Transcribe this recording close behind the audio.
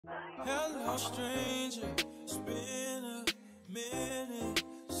Hello, stranger. It's been a minute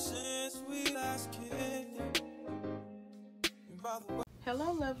since we last kicked it.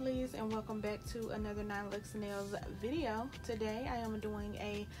 Hello lovelies, and welcome back to another 9 Lux Nails video. Today I am doing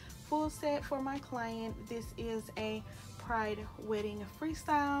a full set for my client. This is a Pride wedding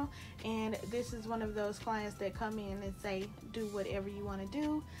freestyle, and this is one of those clients that come in and say do whatever you want to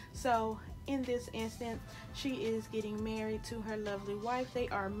do. So in this instance, she is getting married to her lovely wife. They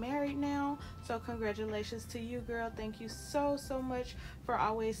are married now, so congratulations to you, girl. Thank you so much for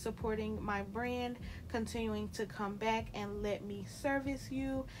always supporting my brand, continuing to come back and let me service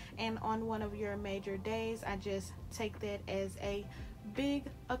you. And on one of your major days, I just take that as a big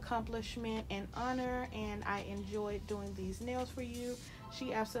accomplishment and honor, and I enjoyed doing these nails for you.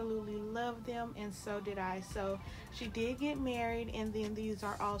 She absolutely loved them, and so did I. So she did get married, and then these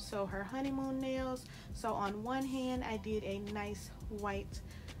are also her honeymoon nails. So on one hand, I did a nice white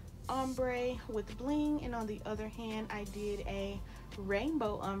ombre with bling, and on the other hand, I did a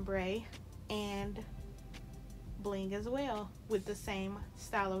rainbow ombre and bling as well with the same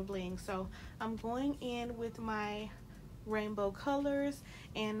style of bling. So I'm going in with my rainbow colors,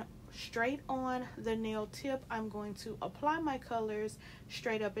 and straight on the nail tip I'm going to apply my colors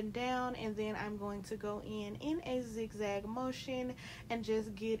straight up and down, and then I'm going to go in a zigzag motion and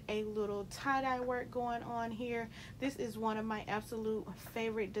just get a little tie-dye work going on here. This is one of my absolute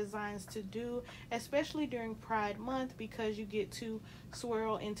favorite designs to do, especially during Pride Month, because you get to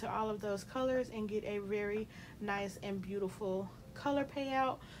swirl into all of those colors and get a very nice and beautiful color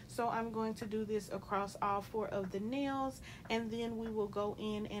payout. So I'm going to do this across all 4 of the nails, and then we will go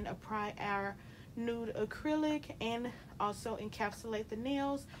in and apply our nude acrylic and also encapsulate the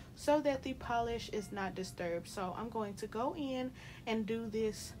nails so that the polish is not disturbed. So I'm going to go in and do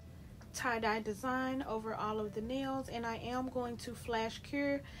this tie-dye design over all of the nails, and I am going to flash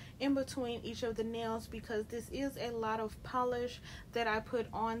cure in between each of the nails because this is a lot of polish that I put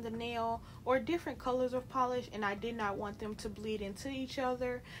on the nail, or different colors of polish, and I did not want them to bleed into each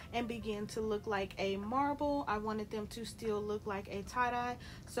other and begin to look like a marble. I wanted them to still look like a tie-dye,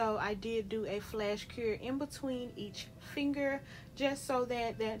 so I did do a flash cure in between each finger just so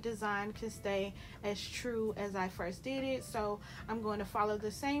that that design can stay as true as I first did it. So I'm going to follow the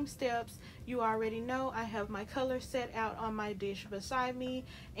same steps. You already know I have my color set out on my dish beside me,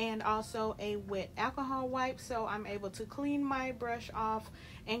 and also a wet alcohol wipe, so I'm able to clean my brush off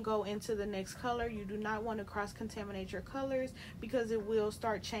and go into the next color. You do not want to cross-contaminate your colors because it will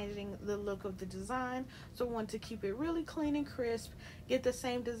start changing the look of the design. So want to keep it really clean and crisp. Get the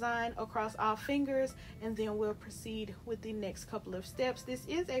same design across all fingers, and then we'll proceed with the next couple of steps. This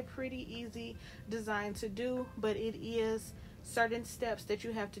is a pretty easy design to do, but it is certain steps that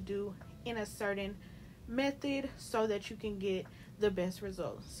you have to do in a certain method so that you can get the best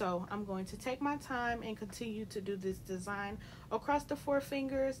results. So I'm going to take my time and continue to do this design across the 4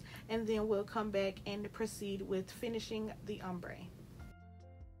 fingers, and then we'll come back and proceed with finishing the ombre.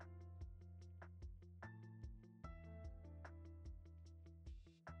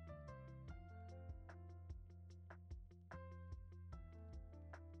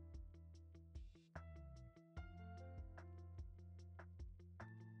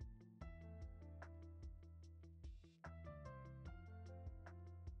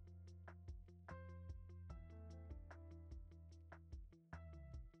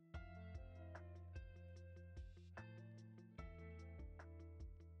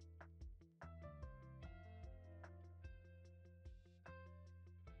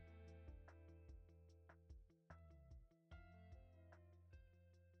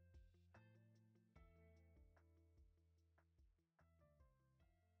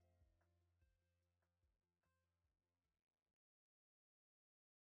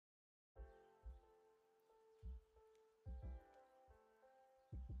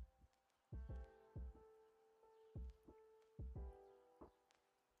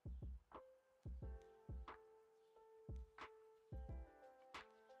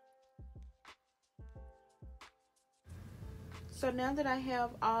 So now that I have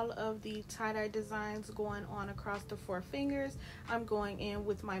all of the tie-dye designs going on across the 4 fingers, I'm going in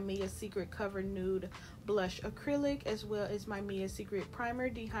with my Mia Secret Cover Nude Blush Acrylic, as well as my Mia Secret Primer,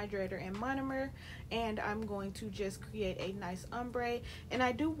 Dehydrator, and Monomer, and I'm going to just create a nice ombre. And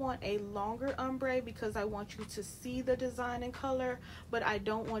I do want a longer ombre because I want you to see the design and color, but I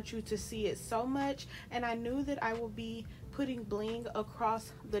don't want you to see it so much. And I knew that I will be putting bling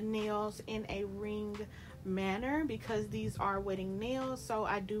across the nails in a ring manner because these are wedding nails, so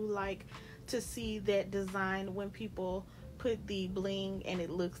I do like to see that design when people put the bling and it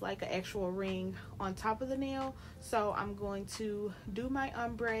looks like an actual ring on top of the nail. So I'm going to do my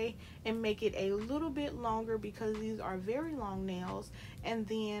ombre and make it a little bit longer because these are very long nails, and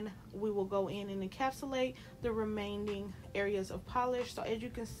then we will go in and encapsulate the remaining areas of polish. So as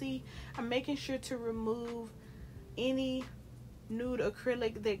you can see, I'm making sure to remove any nude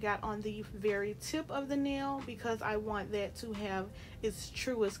acrylic that got on the very tip of the nail because I want that to have its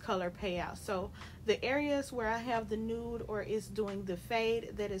truest color payout. So the areas where I have the nude or it's doing the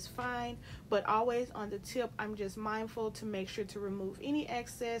fade, that is fine, but always on the tip I'm just mindful to make sure to remove any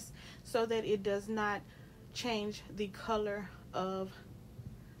excess so that it does not change the color of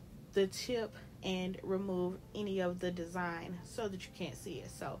the tip and remove any of the design so that you can't see it.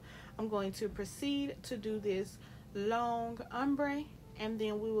 So I'm going to proceed to do this long ombre, and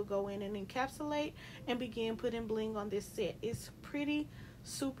then we will go in and encapsulate and begin putting bling on this set. It's pretty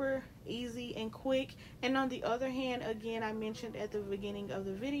super easy and quick. And on the other hand, again, I mentioned at the beginning of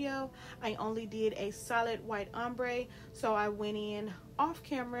the video, I only did a solid white ombre, so I went in off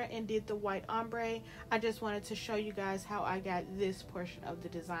camera and did the white ombre. I just wanted to show you guys how I got this portion of the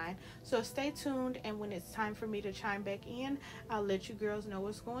design. So stay tuned, and when it's time for me to chime back in, I'll let you girls know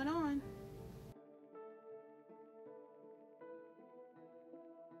what's going on.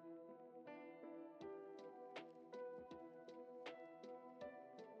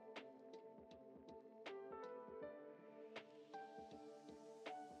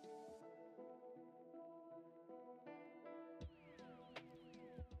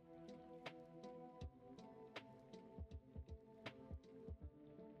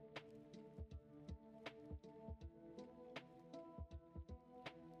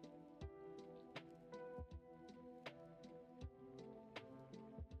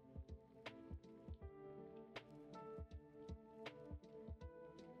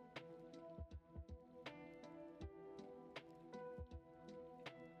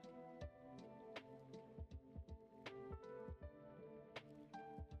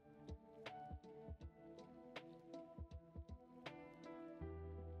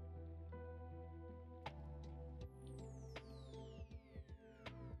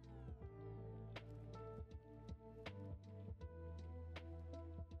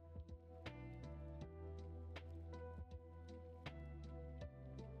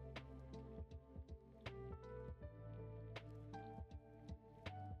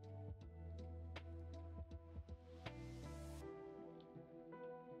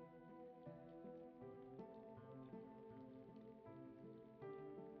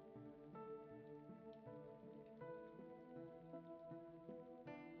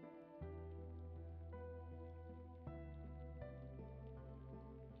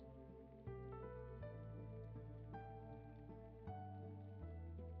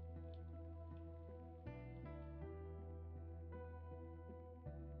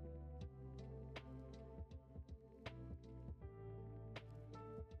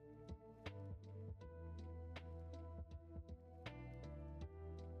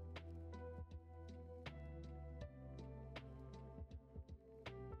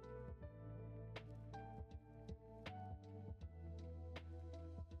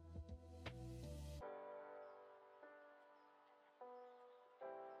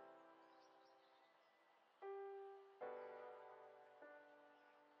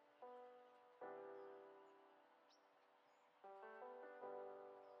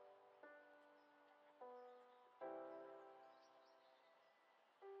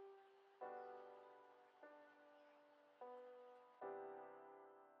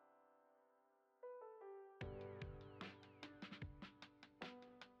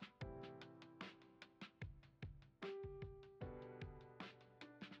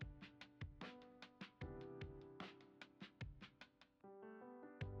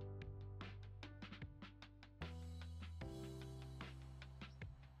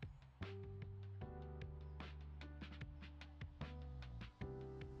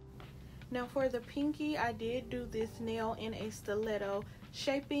 Now for the pinky, I did do this nail in a stiletto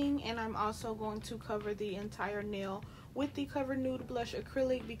shaping, and I'm also going to cover the entire nail with the Cover Nude Blush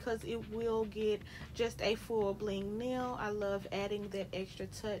Acrylic because it will get just a full bling nail. I love adding that extra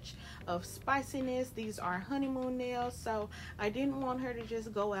touch of spiciness. These are honeymoon nails, so I didn't want her to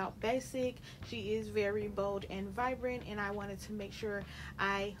just go out basic. She is very bold and vibrant, and I wanted to make sure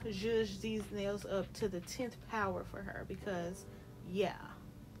I zhuzhed these nails up to the 10th power for her because, yeah.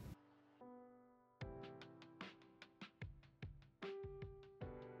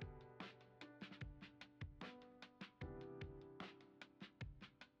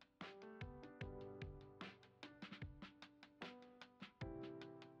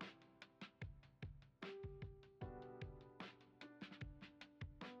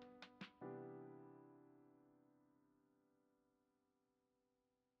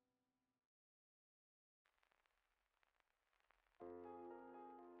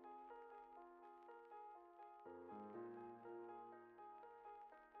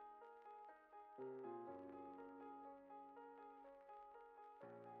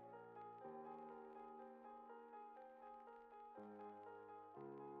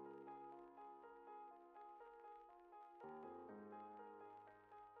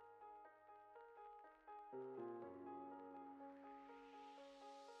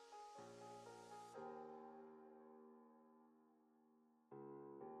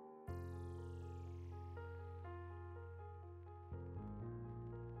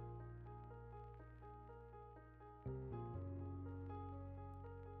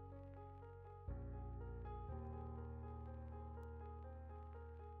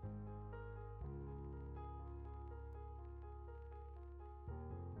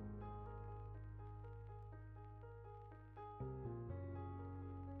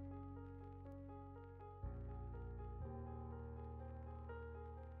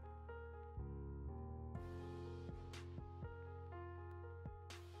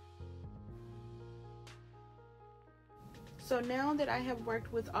 So now that I have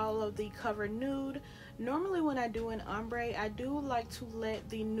worked with all of the cover nude, normally when I do an ombre, I do like to let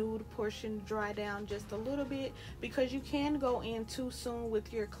the nude portion dry down just a little bit, because you can go in too soon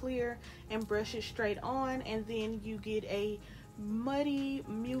with your clear and brush it straight on, and then you get a muddy,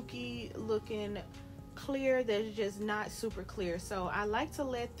 milky looking clear that's just not super clear. So I like to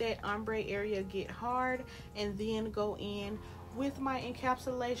let that ombre area get hard and then go in with my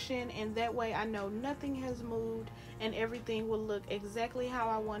encapsulation, and that way I know nothing has moved and everything will look exactly how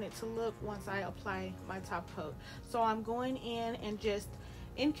I want it to look once I apply my top coat. So I'm going in and just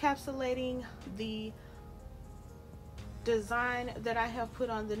encapsulating the design that I have put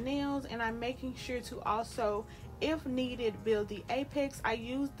on the nails, and I'm making sure to also, if needed, build the apex. I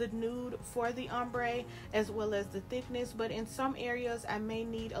use the nude for the ombre as well as the thickness, but in some areas I may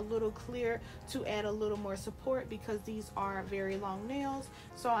need a little clear to add a little more support because these are very long nails.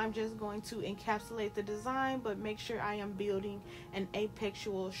 So I'm just going to encapsulate the design, but make sure I am building an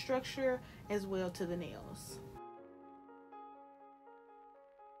apexual structure as well to the nails.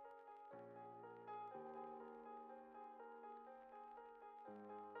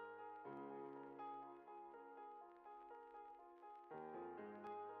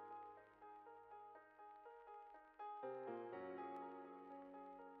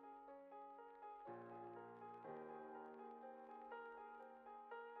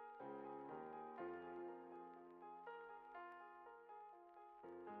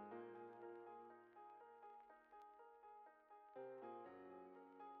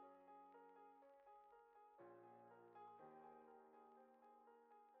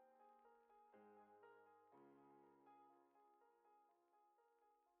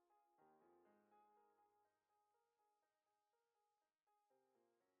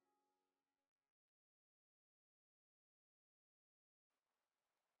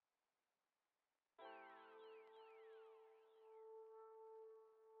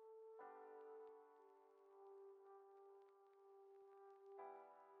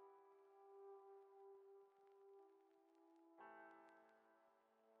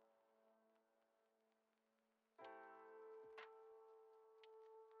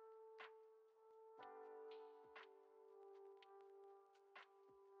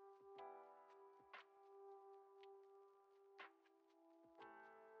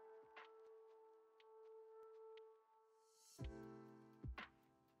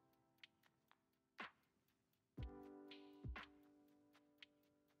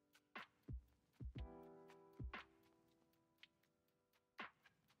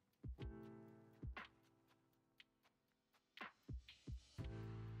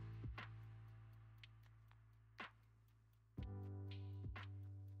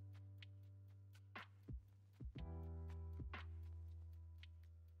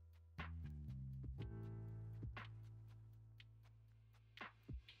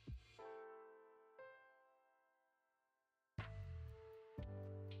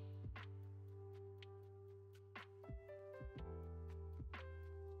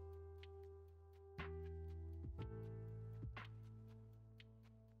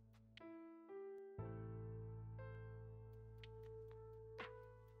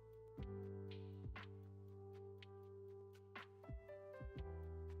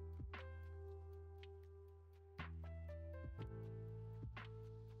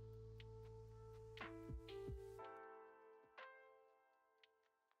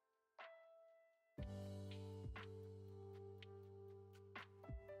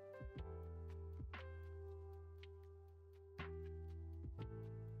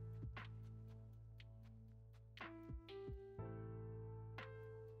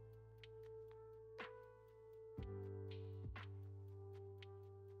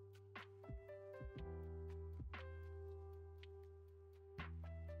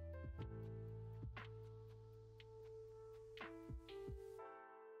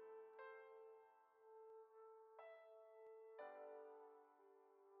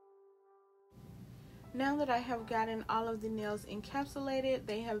 Now that I have gotten all of the nails encapsulated,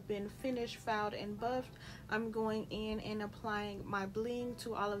 they have been finished, filed, and buffed, I'm going in and applying my bling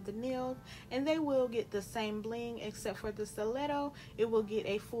to all of the nails, and they will get the same bling except for the stiletto. It will get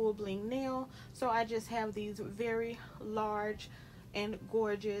a full bling nail. So I just have these very large and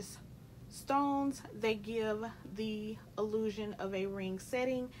gorgeous stones. They give the illusion of a ring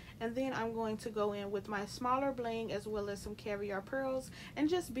setting, and then I'm going to go in with my smaller bling as well as some caviar pearls and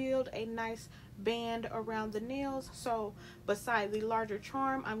just build a nice band around the nails. So beside the larger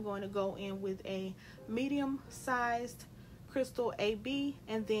charm, I'm going to go in with a medium sized crystal AB,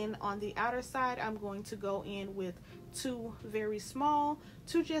 and then on the outer side I'm going to go in with two very small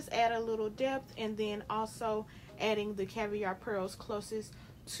to just add a little depth, and then also adding the caviar pearls closest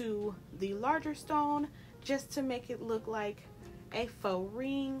to the larger stone just to make it look like a faux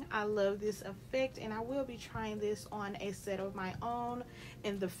ring. I love this effect, and I will be trying this on a set of my own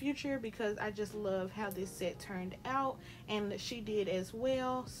in the future because I just love how this set turned out, and she did as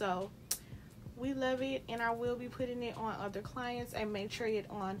well. So we love it, and I will be putting it on other clients and make sure it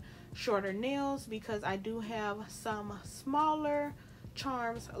on shorter nails because I do have some smaller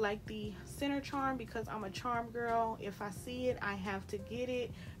charms like the center charm because I'm a charm girl. If I see it, I have to get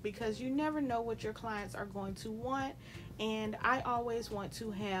it because you never know what your clients are going to want, and I always want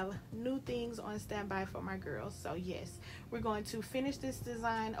to have new things on standby for my girls. So yes, we're going to finish this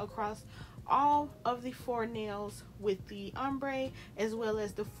design across all of the 4 nails with the ombre, as well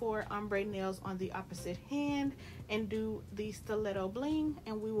as the 4 ombre nails on the opposite hand, and do the stiletto bling,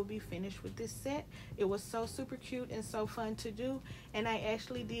 and we will be finished with this set. It was so super cute and so fun to do, and I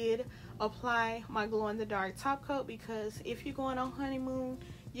actually did apply my glow in the dark top coat because if you're going on honeymoon,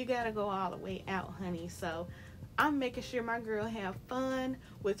 you gotta go all the way out, honey. So I'm making sure my girl have fun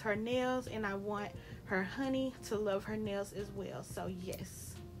with her nails, and I want her honey to love her nails as well. So yes.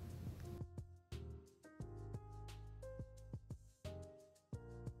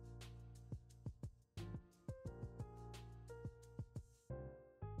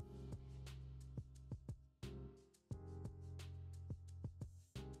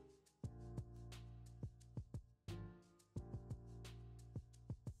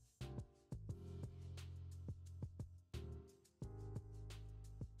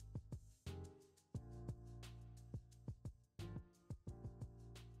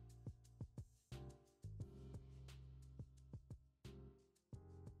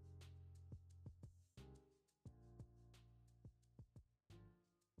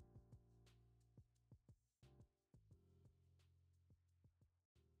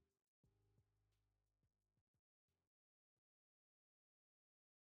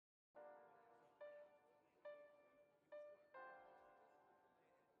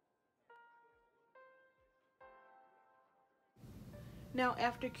 Now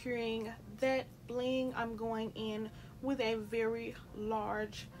after curing that bling, I'm going in with a very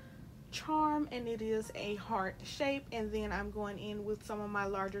large charm, and it is a heart shape, and then I'm going in with some of my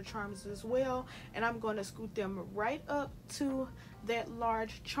larger charms as well, and I'm going to scoot them right up to that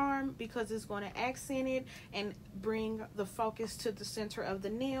large charm because it's going to accent it and bring the focus to the center of the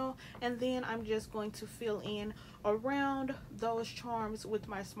nail. And then I'm just going to fill in around those charms with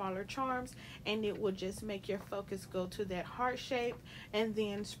my smaller charms, and it will just make your focus go to that heart shape and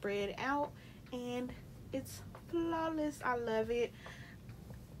then spread out, and it's flawless. I love it.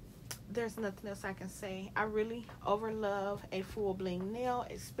 There's nothing else I can say. I really overlove a full bling nail,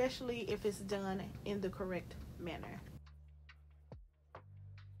 especially if it's done in the correct manner.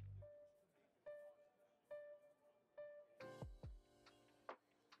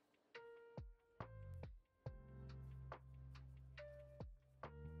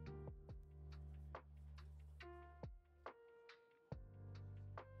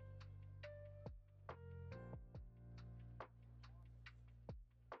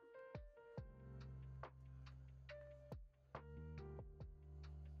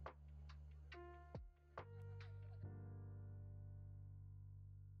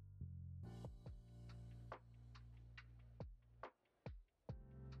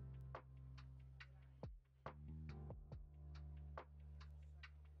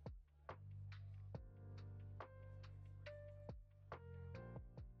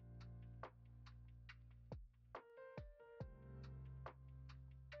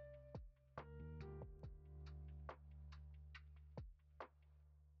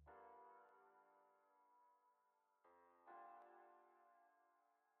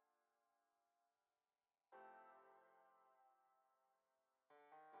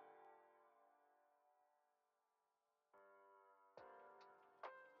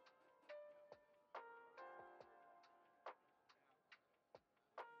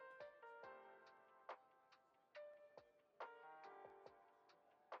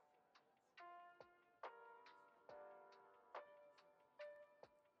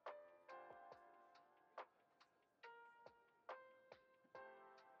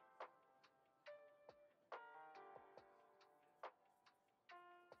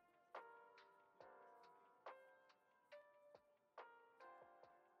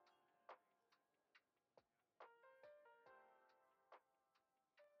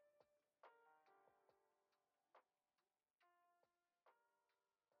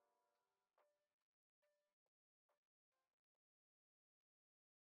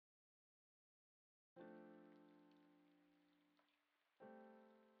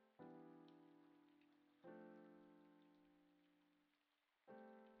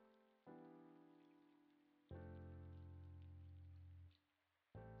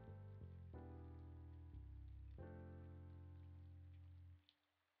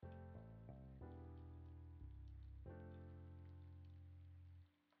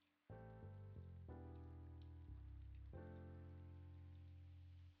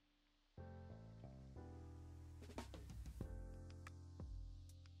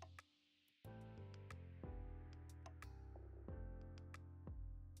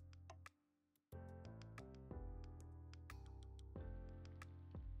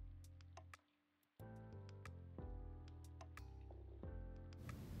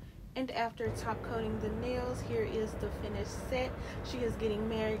 And after top coating the nails, here is the finished set. She is getting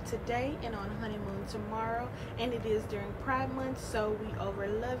married today and on honeymoon tomorrow, and it is during Pride Month, so we over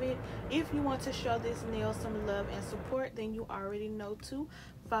love it. If you want to show this nail some love and support, then you already know to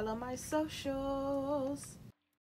follow my socials.